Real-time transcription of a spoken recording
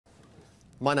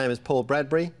My name is Paul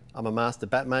Bradbury. I'm a master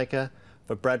bat maker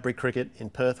for Bradbury Cricket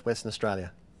in Perth, Western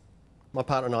Australia. My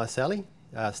partner and I, Sally,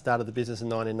 started the business in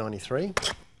 1993.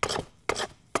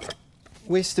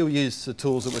 We still use the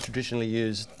tools that were traditionally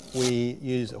used. We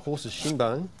use a horse's shin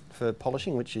bone for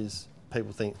polishing, which is,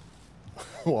 people think,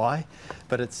 why?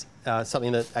 But it's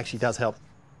something that actually does help.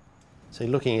 So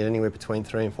you're looking at anywhere between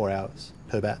 3 and 4 hours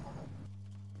per bat.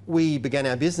 We began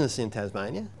our business in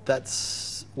Tasmania.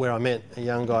 That's where I met a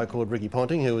young guy called Ricky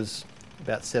Ponting, who was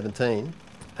about 17,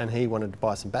 and he wanted to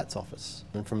buy some bats off us.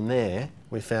 And from there,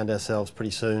 we found ourselves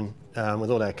pretty soon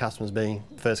with all our customers being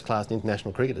first-class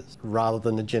international cricketers, rather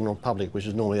than the general public, which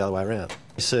is normally the other way around.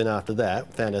 Soon after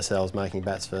that, found ourselves making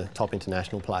bats for top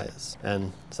international players.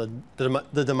 And so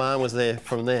the demand was there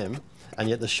from them, and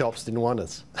yet the shops didn't want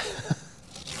us.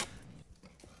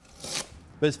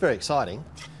 But it's very exciting.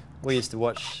 We used to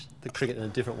watch the cricket in a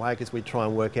different way because we'd try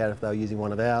and work out if they were using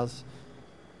one of ours.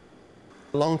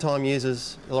 Long-time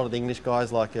users, a lot of the English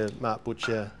guys like Mark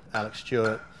Butcher, Alex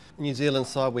Stewart. New Zealand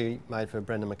side we made for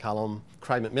Brendan McCullum,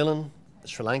 Craig McMillan,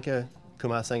 Sri Lanka,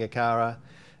 Kumar Sangakkara,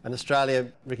 and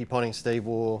Australia, Ricky Ponting, Steve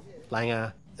Waugh,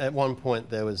 Langer. At one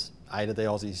point there was 8 of the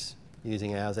Aussies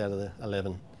using ours out of the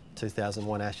 11,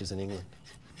 2001 Ashes in England.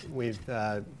 We've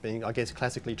been, I guess,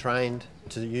 classically trained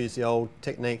to use the old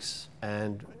techniques,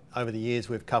 and over the years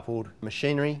we've coupled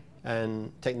machinery and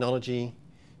technology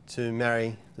to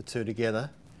marry the two together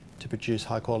to produce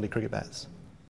high quality cricket bats.